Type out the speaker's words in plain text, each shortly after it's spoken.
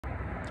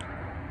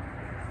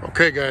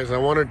Okay guys, I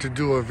wanted to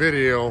do a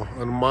video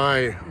on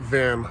my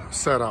van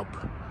setup.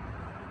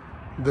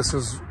 This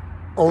is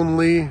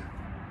only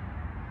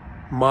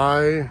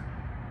the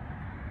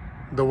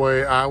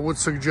way I would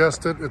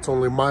suggest it. It's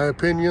only my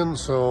opinion,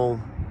 so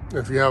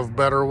if you have a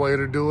better way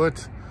to do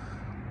it,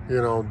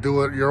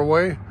 do it your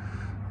way.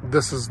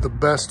 This is the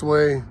best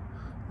way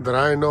that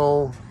I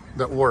know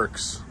that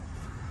works.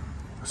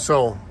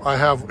 So I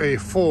have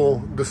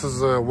this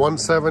is a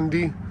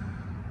 170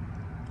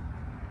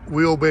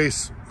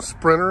 wheelbase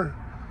Sprinter,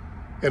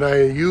 and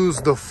I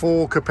use the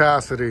full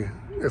capacity.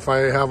 If I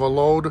have a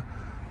load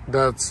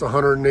that's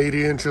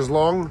 180 inches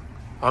long,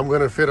 I'm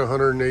gonna fit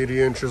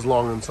 180 inches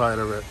long inside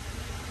of it.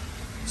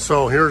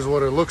 So here's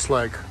what it looks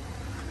like.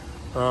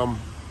 I'll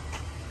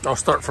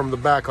start from the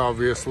back,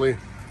 obviously.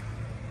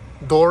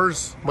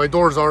 Doors, my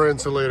doors are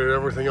insulated,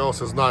 everything else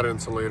is not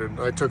insulated.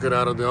 I took it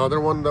out of the other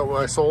one that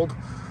I sold.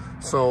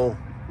 So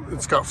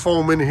it's got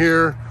foam in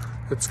here,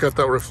 it's got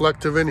that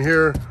reflective in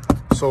here,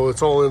 so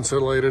it's all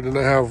insulated, and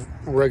I have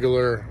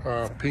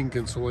regular pink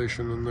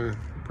insulation in there.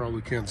 You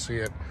probably can't see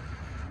it.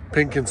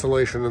 Pink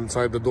insulation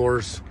inside the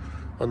doors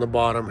on the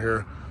bottom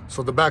here.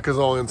 So the back is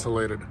all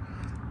insulated.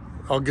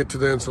 I'll get to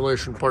the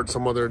insulation part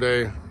some other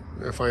day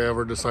if I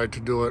ever decide to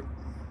do it.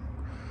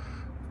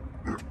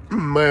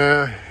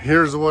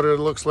 Here's what it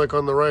looks like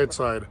on the right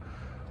side.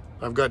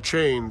 I've got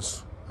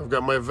chains, I've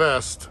got my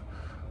vest,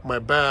 my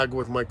bag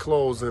with my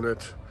clothes in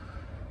it.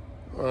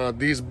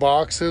 These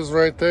boxes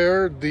right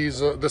there,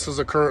 this is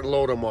a current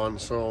load I'm on,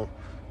 so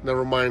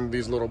never mind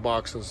these little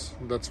boxes.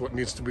 That's what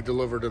needs to be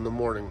delivered in the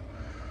morning.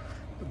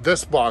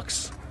 This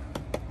box,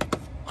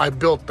 I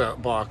built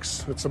that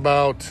box. It's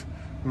about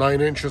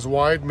 9 inches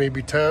wide,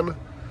 maybe 10,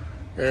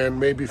 and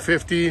maybe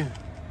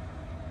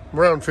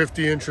around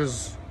 50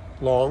 inches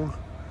long,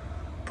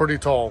 pretty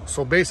tall.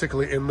 So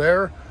basically in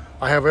there,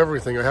 I have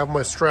everything. I have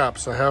my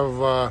straps, I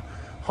have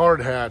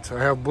hard hat, I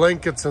have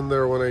blankets in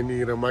there when I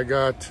need them. I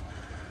got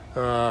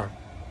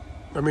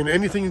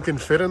anything you can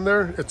fit in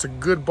there. It's a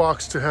good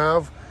box to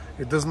have.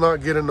 It does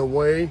not get in the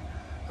way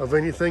of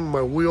anything.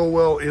 My wheel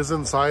well is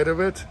inside of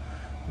it,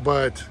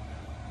 but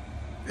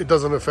it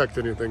doesn't affect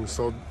anything.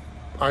 So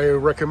I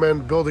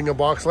recommend building a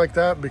box like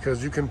that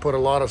because you can put a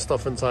lot of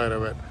stuff inside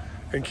of it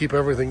and keep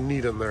everything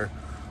neat in there.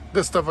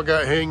 This stuff I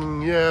got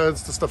hanging, yeah,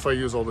 it's the stuff I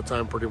use all the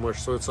time pretty much,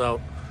 so it's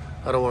out.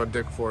 I don't want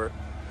to dig for it.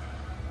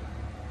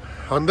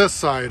 On this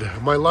side,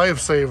 my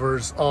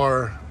lifesavers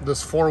are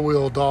this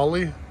 4-wheel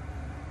dolly,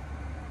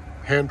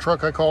 hand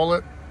truck I call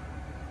it.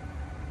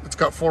 It's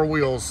got 4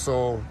 wheels,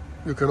 so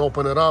you can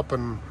open it up,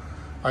 and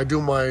I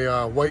do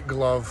my white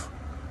glove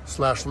 /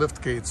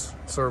 lift gates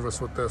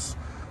service with this.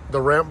 The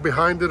ramp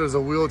behind it is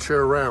a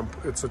wheelchair ramp.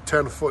 It's a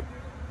 10-foot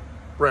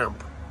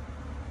ramp.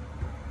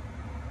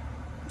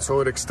 So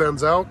it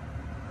extends out,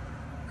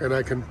 and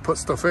I can put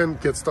stuff in,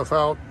 get stuff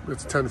out.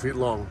 It's 10 feet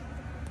long.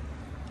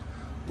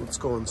 Let's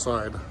go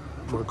inside.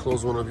 I'm gonna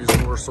close one of these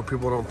doors so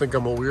people don't think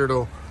I'm a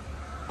weirdo.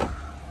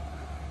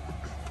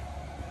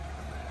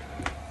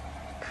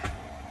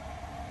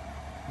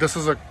 This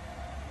is a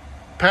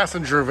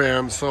passenger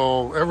van,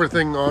 so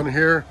everything on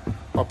here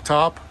up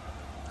top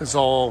is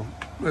all,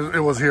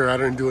 it was here. I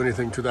didn't do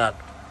anything to that.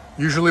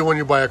 Usually when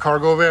you buy a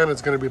cargo van,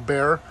 it's gonna be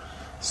bare.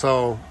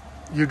 So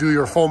you do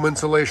your foam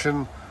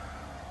insulation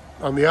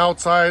on the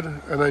outside,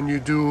 and then you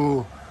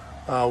do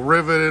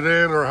rivet it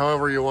in, or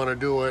however you want to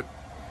do it.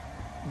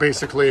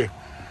 Basically,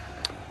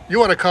 you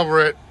want to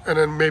cover it and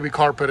then maybe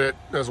carpet it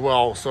as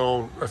well.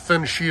 So a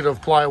thin sheet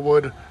of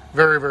plywood,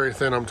 very, very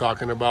thin I'm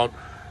talking about.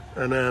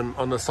 And then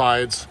on the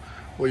sides,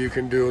 what you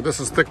can do, this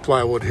is thick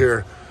plywood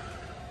here.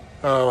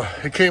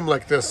 It came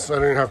like this, I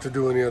didn't have to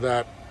do any of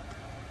that.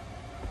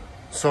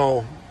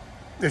 So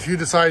if you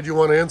decide you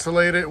want to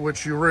insulate it,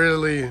 which you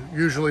really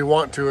usually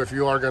want to if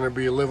you are going to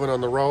be living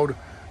on the road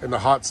in the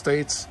hot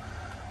states,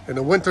 in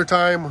the winter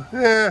time,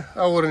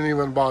 I wouldn't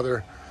even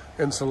bother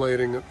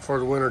insulating it for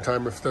the winter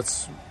time if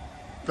that's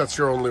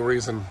your only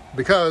reason,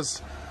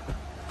 because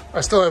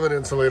I still haven't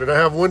insulated. I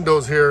have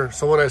windows here,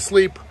 so when I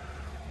sleep,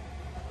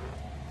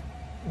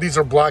 these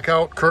are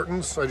blackout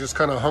curtains. I just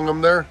kind of hung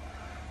them there,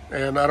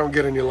 and I don't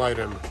get any light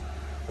in.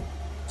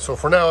 So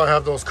for now, I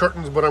have those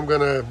curtains, but I'm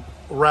gonna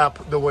wrap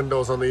the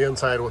windows on the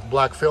inside with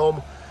black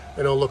film, and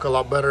it'll look a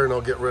lot better, and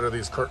I'll get rid of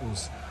these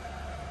curtains.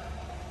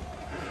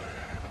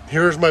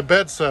 Here's my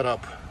bed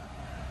setup.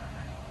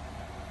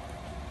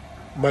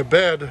 My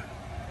bed,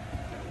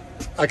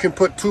 I can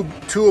put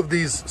two of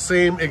these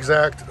same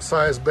exact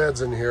size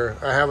beds in here.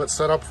 I have it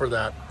set up for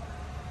that.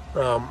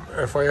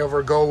 If I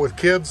ever go with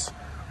kids,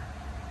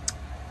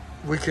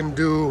 we can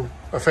do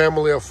a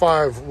family of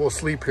 5 will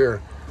sleep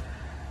here.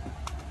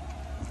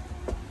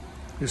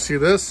 You see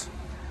this?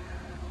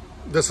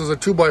 This is a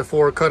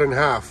 2x4 cut in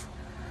half,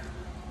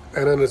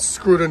 and then it's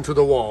screwed into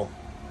the wall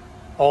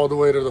all the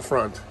way to the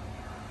front.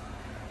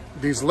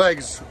 These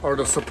legs are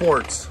the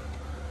supports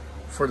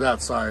for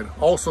that side,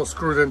 also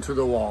screwed into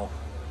the wall.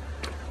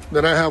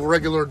 Then I have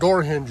regular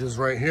door hinges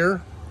right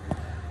here.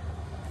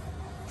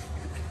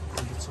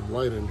 Get some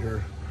light in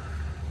here.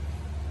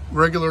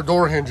 Regular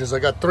door hinges. I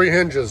got 3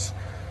 hinges.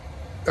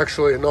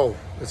 Actually, no,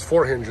 It's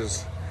 4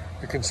 hinges.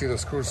 You can see the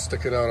screws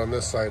sticking out on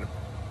this side.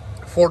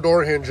 4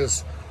 door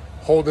hinges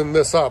holding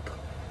this up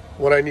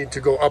when I need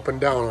to go up and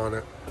down on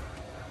it.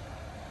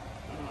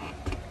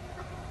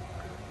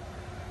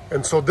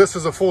 And so this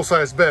is a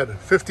full-size bed,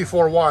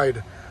 54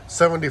 wide,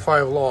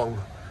 75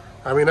 long.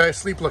 I mean, I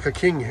sleep like a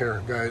king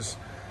here, guys.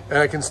 And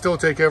I can still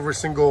take every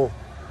single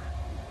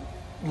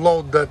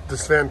load that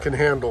this van can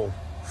handle.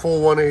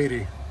 Full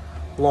 180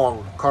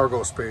 long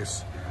cargo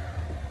space.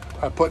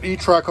 I put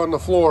E-track on the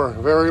floor,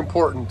 very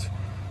important.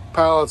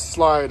 Pallets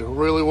slide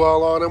really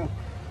well on them.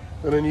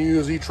 And then you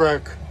use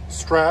E-track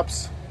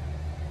straps.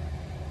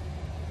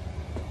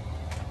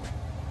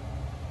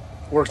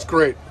 Works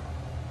great.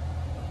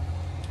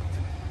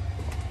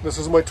 This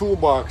is my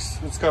toolbox.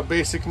 It's got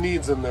basic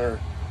needs in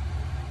there.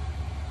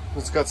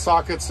 It's got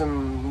sockets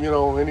and, you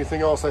know,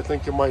 anything else I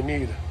think you might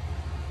need.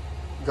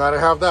 Gotta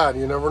have that.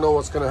 You never know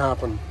what's gonna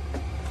happen.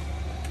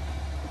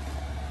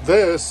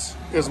 This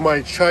is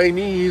my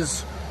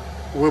Chinese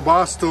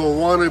Webasto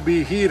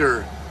wannabe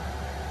heater.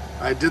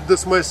 I did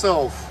this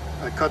myself.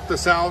 I cut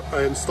this out,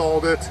 I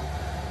installed it.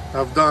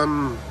 I've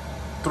done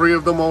 3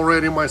 of them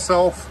already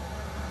myself.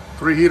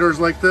 3 heaters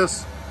like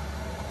this.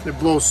 It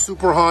blows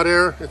super hot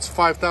air. It's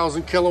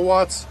 5,000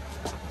 kilowatts.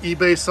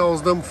 eBay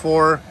sells them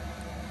for,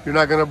 you're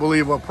not gonna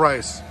believe what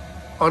price.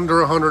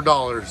 Under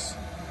 $100.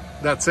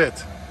 That's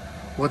it.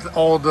 With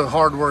all the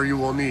hardware you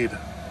will need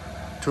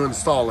to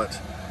install it.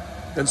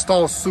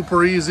 Install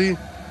super easy.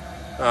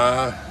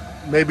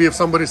 Maybe if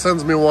somebody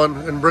sends me one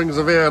and brings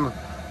a van,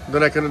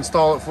 then I can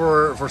install it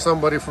for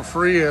somebody for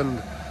free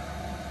and,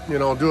 you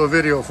know, do a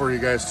video for you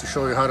guys to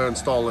show you how to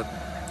install it.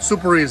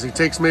 Super easy.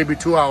 Takes maybe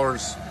 2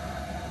 hours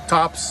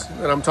tops,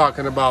 and I'm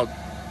talking about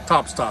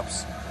tops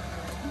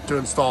to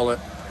install it.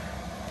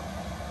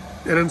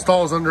 It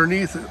installs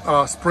underneath.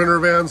 Sprinter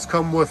vans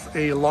come with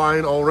a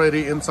line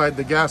already inside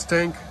the gas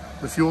tank,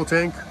 the fuel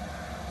tank.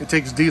 It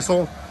takes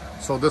diesel,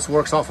 so this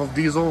works off of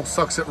diesel,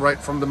 sucks it right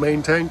from the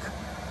main tank.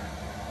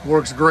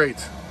 Works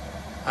great.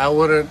 I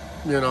wouldn't,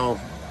 you know,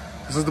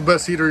 this is the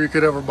best heater you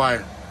could ever buy.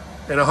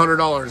 And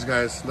 $100,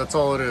 guys. That's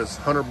all it is,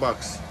 100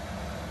 bucks.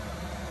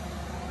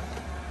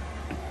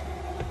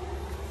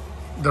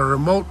 The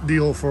remote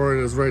deal for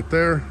it is right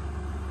there.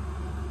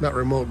 Not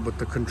remote, but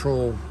the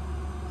control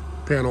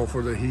panel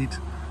for the heat.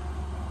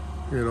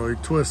 You know, you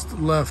twist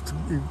left,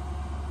 it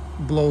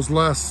blows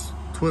less.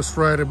 Twist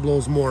right, it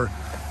blows more.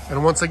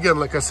 And once again,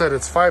 like I said,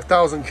 it's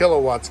 5,000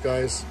 kilowatts,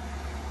 guys.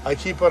 I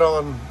keep it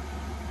on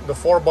the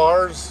 4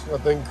 bars. I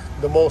think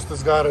the most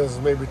it's got is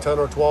maybe 10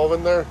 or 12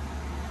 in there.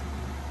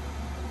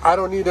 I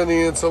don't need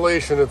any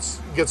insulation. It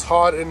gets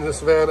hot in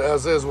this van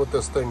as is with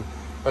this thing.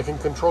 I can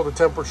control the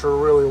temperature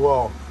really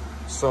well.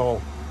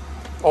 So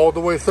all the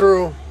way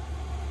through,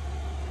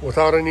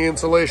 without any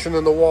insulation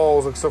in the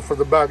walls except for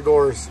the back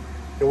doors,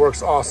 it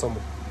works awesome.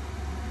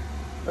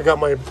 I got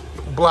my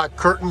black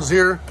curtains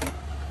here.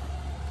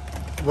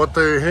 What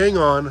they hang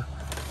on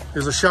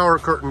is a shower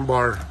curtain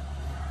bar.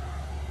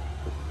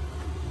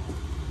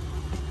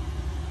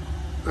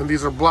 And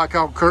these are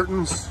blackout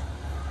curtains.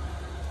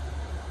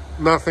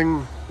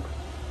 Nothing,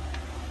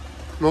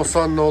 no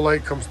sun, no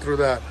light comes through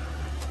that.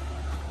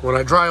 When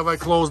I drive, I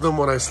close them.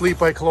 When I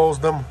sleep, I close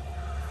them.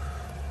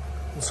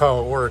 That's how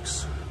it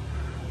works.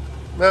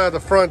 Now the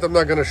front, I'm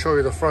not gonna show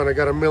you the front. I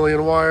got a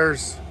million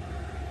wires.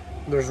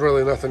 There's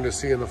really nothing to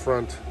see in the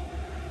front.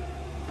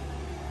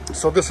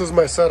 So this is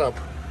my setup.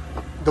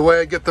 The way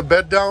I get the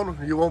bed down,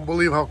 you won't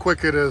believe how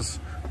quick it is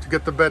to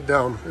get the bed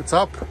down. It's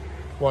up,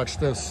 watch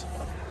this.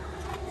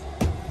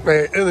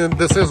 And then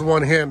this is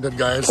one-handed,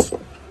 guys.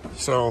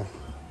 So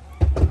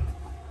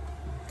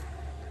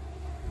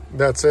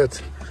that's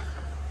it.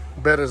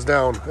 Bed is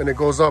down and it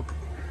goes up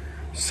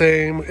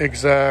same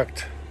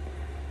exact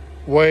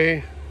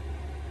way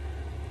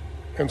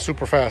and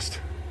super fast.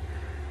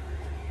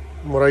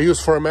 What I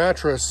use for a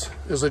mattress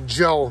is a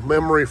gel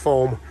memory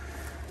foam.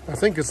 I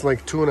think it's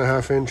like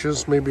 2.5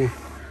 inches, maybe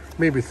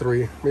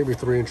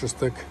 3 inches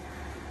thick.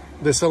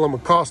 They sell them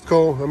at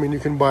Costco. I mean, you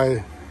can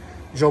buy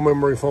gel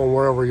memory foam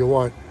wherever you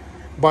want.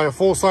 Buy a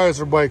full size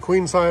or buy a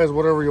queen size,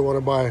 whatever you want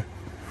to buy.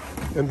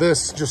 And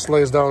this just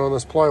lays down on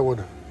this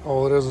plywood.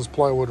 All it is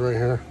plywood right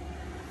here.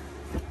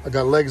 I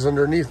got legs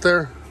underneath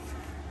there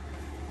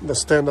that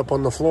stand up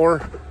on the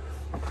floor.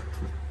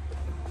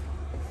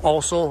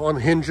 Also on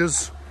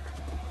hinges.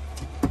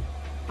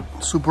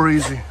 Super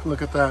easy,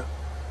 look at that.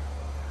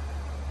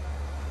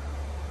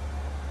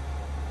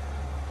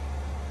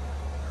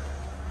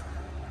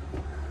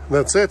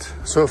 That's it.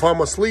 So if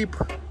I'm asleep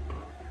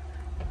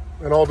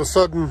and all of a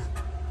sudden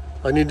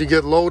I need to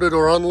get loaded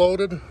or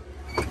unloaded,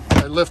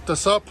 I lift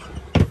this up,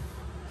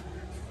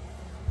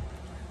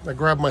 I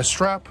grab my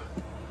strap,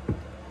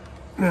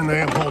 and I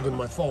am holding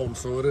my phone,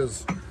 so it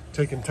is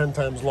taking 10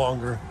 times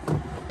longer.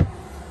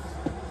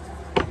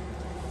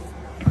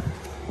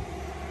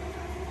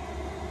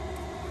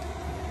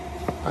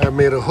 I have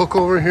made a hook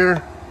over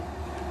here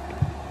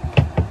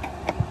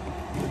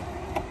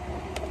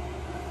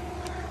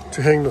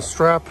to hang the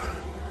strap,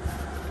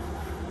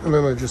 and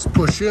then I just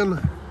push in,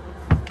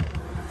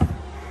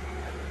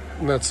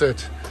 and that's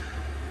it.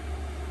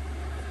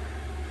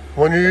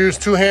 When you use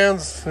two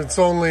hands, it's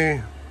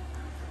only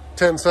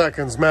 10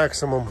 seconds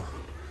maximum.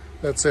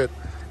 That's it.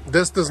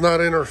 This does not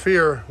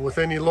interfere with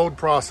any load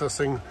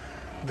processing,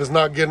 does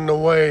not get in the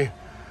way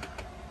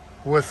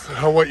with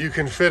what you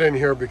can fit in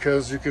here,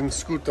 because you can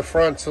scoot the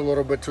fronts a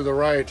little bit to the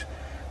right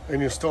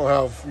and you still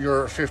have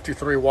your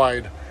 53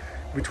 wide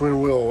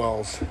between wheel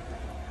wells.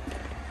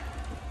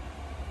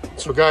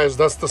 So guys,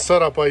 that's the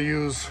setup I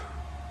use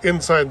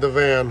inside the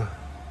van.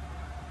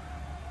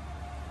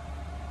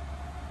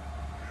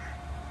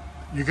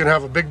 You can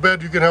have a big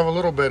bed, you can have a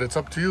little bed. It's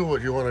up to you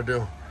what you want to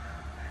do.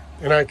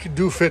 And I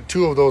do fit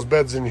 2 of those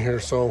beds in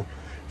here. So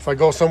if I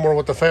go somewhere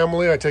with the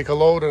family, I take a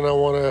load and I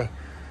want to,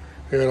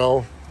 you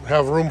know,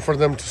 have room for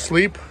them to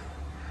sleep,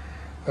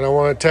 and I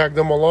want to tag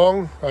them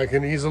along, I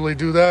can easily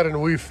do that.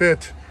 And we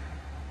fit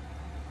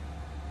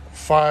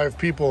 5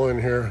 people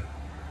in here.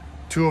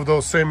 2 of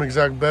those same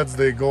exact beds,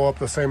 they go up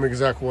the same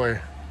exact way.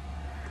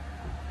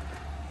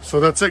 So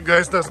that's it,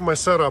 guys. That's my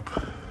setup.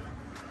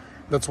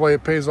 That's why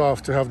it pays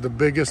off to have the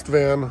biggest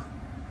van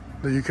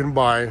that you can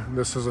buy.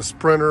 This is a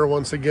Sprinter,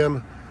 once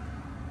again,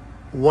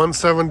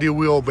 170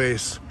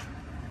 wheelbase.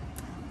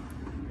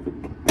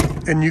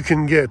 And you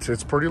can get,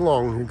 it's pretty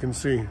long, you can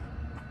see,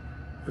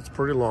 it's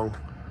pretty long.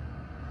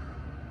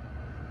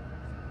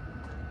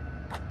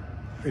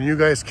 And you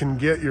guys can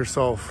get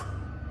yourself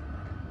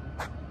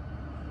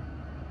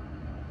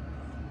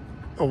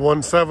a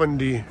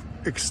 170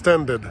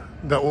 extended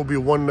that will be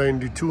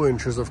 192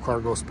 inches of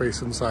cargo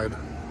space inside.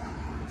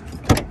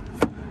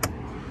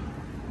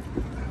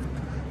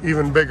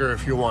 Even bigger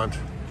if you want.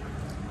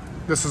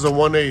 This is a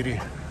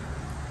 180.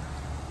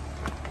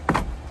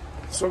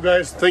 So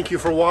guys, thank you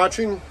for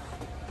watching.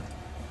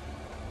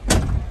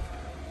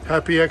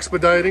 Happy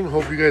expediting.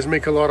 Hope you guys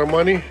make a lot of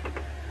money.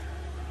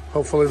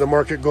 Hopefully the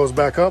market goes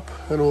back up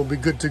and we'll be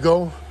good to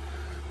go.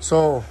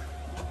 So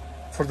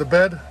for the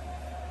bed,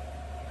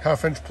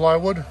 1/2-inch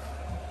plywood.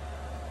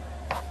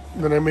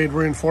 Then I made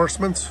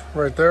reinforcements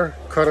right there,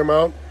 cut them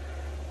out,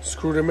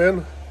 screwed them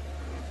in,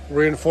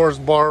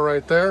 reinforced bar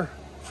right there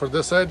for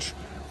this edge.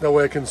 That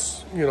way I can,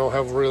 you know,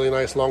 have really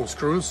nice long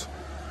screws.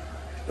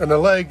 And the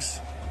legs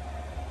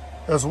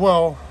as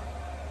well,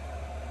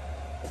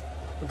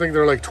 I think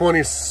they're like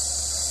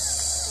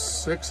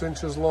 26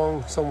 inches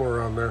long, somewhere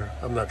around there.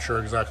 I'm not sure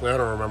exactly, I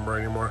don't remember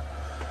anymore.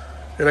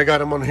 And I got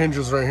them on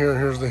hinges right here.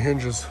 Here's the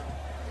hinges.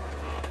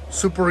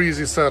 Super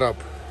easy setup.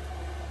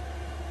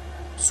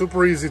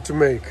 Super easy to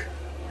make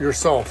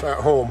yourself at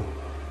home.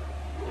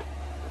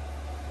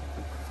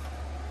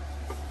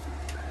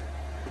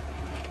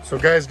 So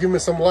guys, give me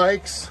some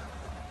likes.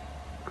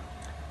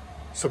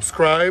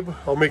 Subscribe.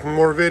 I'll make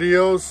more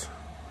videos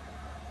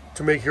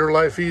to make your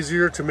life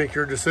easier, to make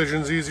your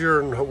decisions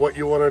easier, and what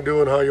you want to do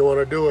and how you want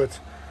to do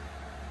it.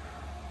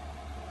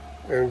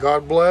 And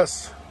God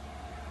bless.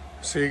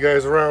 See you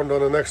guys around on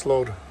the next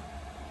load.